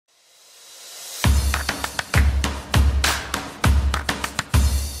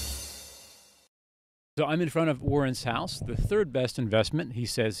So I'm in front of Warren's house, the third best investment he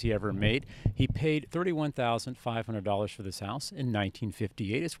says he ever made. He paid $31,500 for this house in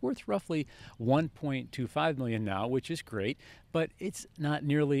 1958. It's worth roughly $1.25 million now, which is great, but it's not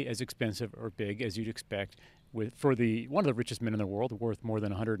nearly as expensive or big as you'd expect for one of the richest men in the world, worth more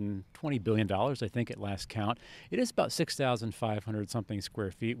than $120 billion, I think, at last count. It is about 6,500 something square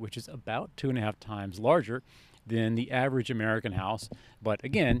feet, which is about 2.5 times larger than the average American house. But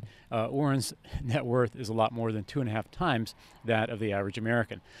again, Warren's net worth is a lot more than 2.5 times that of the average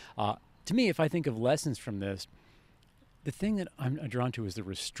American. To me, if I think of lessons from this, the thing that I'm drawn to is the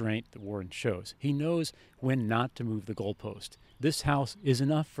restraint that Warren shows. He knows when not to move the goalpost. This house is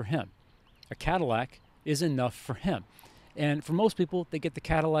enough for him. A Cadillac is enough for him. And for most people, they get the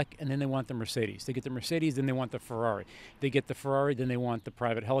Cadillac and then they want the Mercedes. They get the Mercedes, then they want the Ferrari. They get the Ferrari, then they want the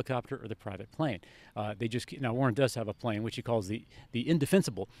private helicopter or the private plane. Now Warren does have a plane, which he calls the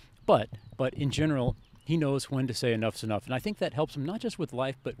indefensible. But in general, he knows when to say enough's enough. And I think that helps him not just with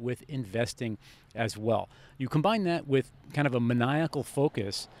life, but with investing as well. You combine that with kind of a maniacal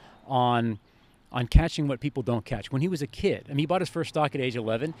focus on catching what people don't catch. When he was a kid, he bought his first stock at age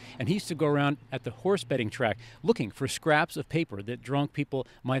 11, and he used to go around at the horse betting track looking for scraps of paper that drunk people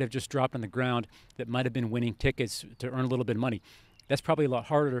might have just dropped on the ground that might have been winning tickets to earn a little bit of money. That's probably a lot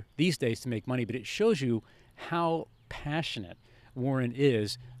harder these days to make money, but it shows you how passionate Warren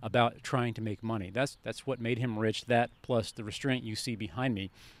is about trying to make money. That's what made him rich. That plus the restraint you see behind me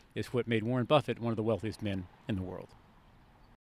is what made Warren Buffett one of the wealthiest men in the world.